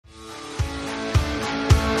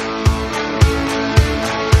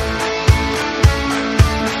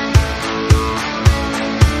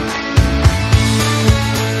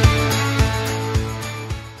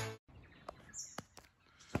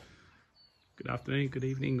Good afternoon, good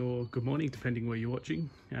evening, or good morning, depending where you're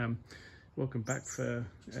watching. Welcome back for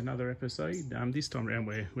another episode. This time around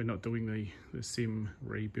we're not doing the sim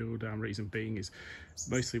rebuild. Reason being is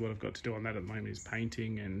mostly what I've got to do on that at the moment is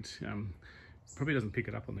painting, and probably doesn't pick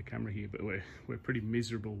it up on the camera here, but we're pretty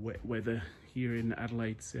miserable wet weather here in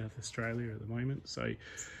Adelaide, South Australia at the moment. So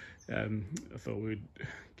I thought we'd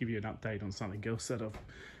give you an update on something else that I've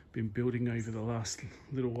been building over the last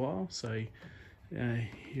little while. So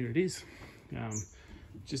here it is.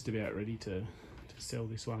 Just about ready to sell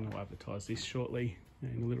this one. I'll advertise this shortly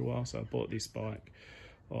in a little while. So I bought this bike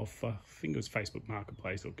off I think it was Facebook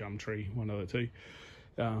Marketplace or Gumtree, one of the two,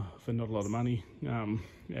 for not a lot of money,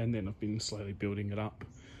 and then I've been slowly building it up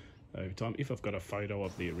over time. If I've got a photo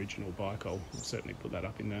of the original bike, I'll certainly put that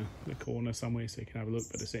up in the corner somewhere so you can have a look.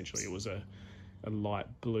 But essentially it was a light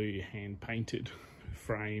blue hand painted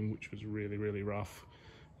frame, which was really rough,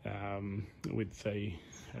 with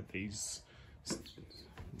had these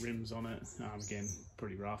rims on it, again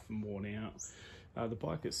pretty rough and worn out. The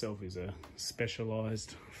bike itself is a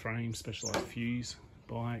specialized frame, specialized fuse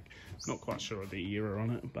bike. Not quite sure of the era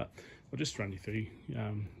on it, but I'll just run you through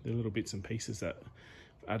the little bits and pieces that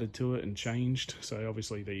I've added to it and changed. So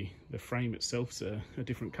obviously the frame itself's a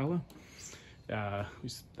different color.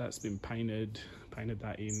 That's been painted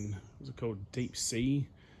that in, what's it called, deep sea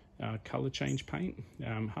color change paint.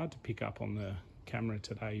 Hard to pick up on the camera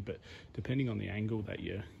today, but depending on the angle that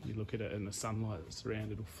you look at it and the sunlight that's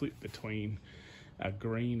around, it'll flip between a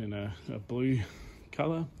green and a blue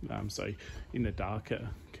color. So in the darker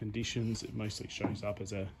conditions it mostly shows up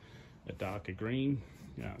as a darker green,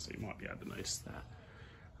 so you might be able to notice that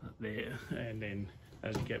there. And then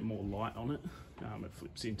as you get more light on it, it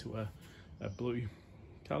flips into a blue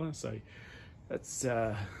color. So that's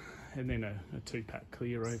and then a 2-pack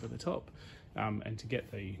clear over the top. And to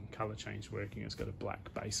get the color change working, it's got a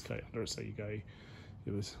black base coat under it. So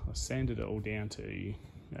I sanded it all down to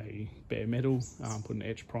a bare metal, put an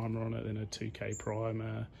etch primer on it, then a 2K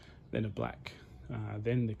primer, then a black,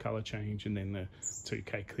 then the color change, and then the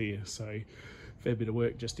 2K clear. So fair bit of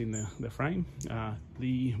work just in the frame.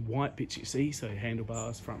 The white bits you see, so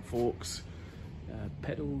handlebars, front forks,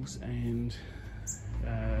 pedals, and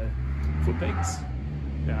foot pegs.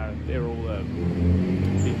 They're all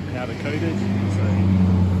been powder coated, so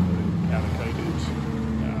powder coated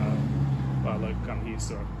by a local company,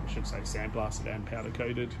 so I should say sandblasted and powder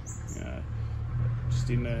coated, just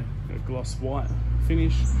in a gloss white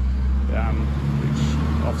finish, which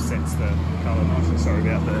offsets the colour nicely. Sorry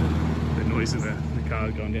about the noise of the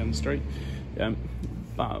car going down the street.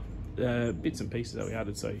 But bits and pieces that we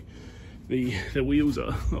added, so the wheels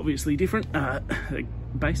are obviously different. They're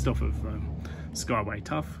based off of Skyway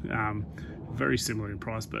Tough, very similar in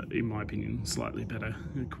price, but in my opinion slightly better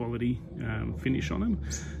quality finish on them.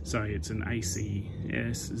 So it's an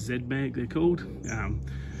ACS Z-Mag they're called,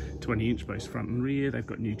 20-inch both front and rear. They've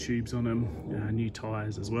got new tubes on them, new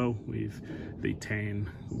tyres as well, with the tan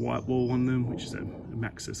white wall on them, which is a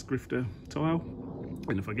Maxxis Grifter tile.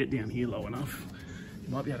 And if I get down here low enough, you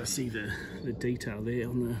might be able to see the detail there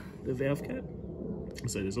on the valve cap.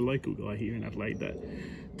 So there's a local guy here in Adelaide that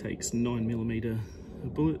takes 9mm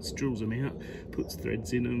bullets, drills them out, puts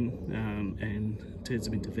threads in them, and turns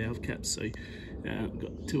them into valve caps. So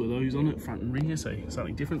got 2 of those on it, front and rear, so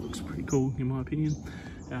something different. Looks pretty cool in my opinion.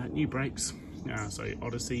 New brakes, so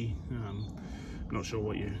Odyssey, not sure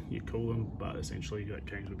what you call them, but essentially that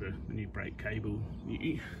comes with the new brake cable,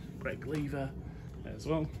 new brake lever as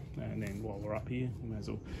well. And then while we're up here, we may as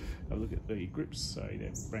well have a look at the grips. So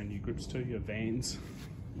they're brand new grips too, Vans.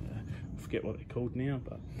 I forget what they're called now,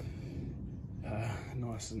 but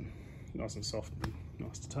nice and soft and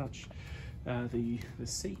nice to touch. The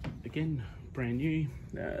seat, again, brand new.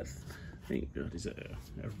 I think that is a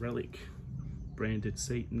Relic branded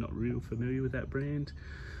seat. I'm not real familiar with that brand.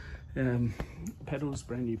 Pedals,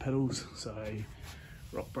 brand new pedals, so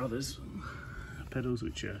Rock Brothers pedals,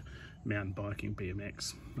 which are mountain biking,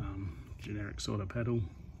 BMX, generic sort of pedal.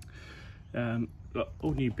 Got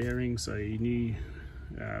all new bearings, so new,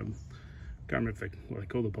 can't remember what they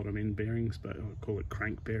call the bottom end bearings, but I call it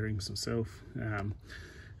crank bearings myself.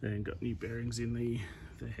 Then got new bearings in the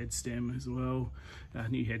head stem as well.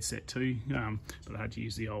 New headset too, but I had to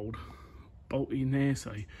use the old bolt in there,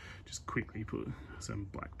 so just quickly put some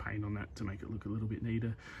black paint on that to make it look a little bit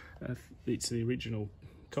neater. It's the original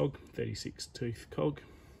cog, 36 tooth cog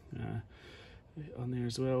on there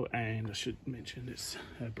as well, and I should mention it's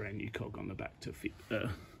a brand new cog on the back to fit the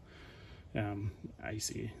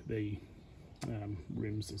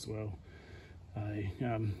rims as well.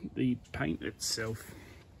 The paint itself,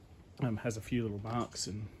 Has a few little marks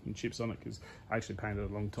and chips on it because I actually painted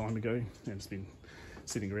it a long time ago, and it's been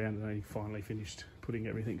sitting around, and I finally finished putting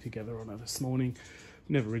everything together on it this morning.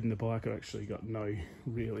 Never ridden the bike. I've actually got no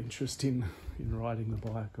real interest in riding the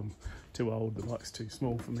bike. I'm too old, the bike's too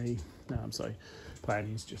small for me. So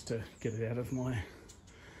plan is just to get it out of my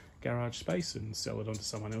garage space and sell it on to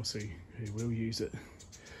someone else who will use it.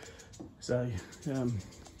 So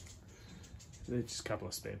there's just a couple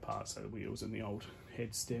of spare parts, so the wheels and the old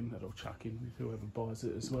head stem that I'll chuck in with whoever buys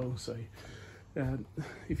it as well. So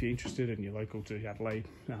if you're interested and you're local to Adelaide,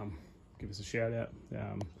 give us a shout out,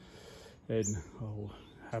 and I'll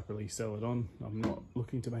happily sell it on. I'm not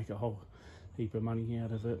looking to make a whole heap of money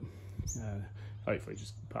out of it. Hopefully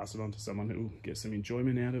just pass it on to someone who will get some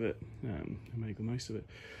enjoyment out of it, and make the most of it.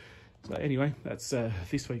 So anyway, that's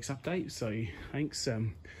this week's update. So thanks.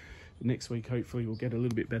 Next week hopefully we'll get a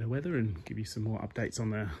little bit better weather and give you some more updates on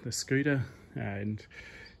the scooter, and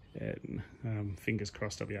fingers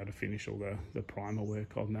crossed I'll be able to finish all the primer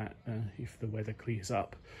work on that if the weather clears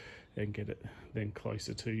up, and get it then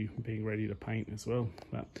closer to being ready to paint as well.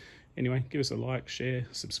 But anyway, give us a like, share,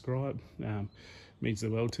 subscribe. Means the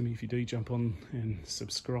world to me if you do jump on and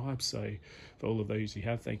subscribe. So for all of those you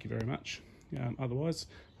have, thank you very much. Otherwise,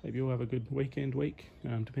 hope you all have a good week,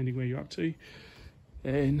 depending where you're up to.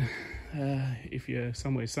 And if you're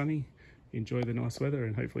somewhere sunny, enjoy the nice weather,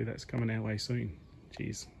 and hopefully that's coming our way soon.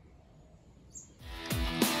 Cheers.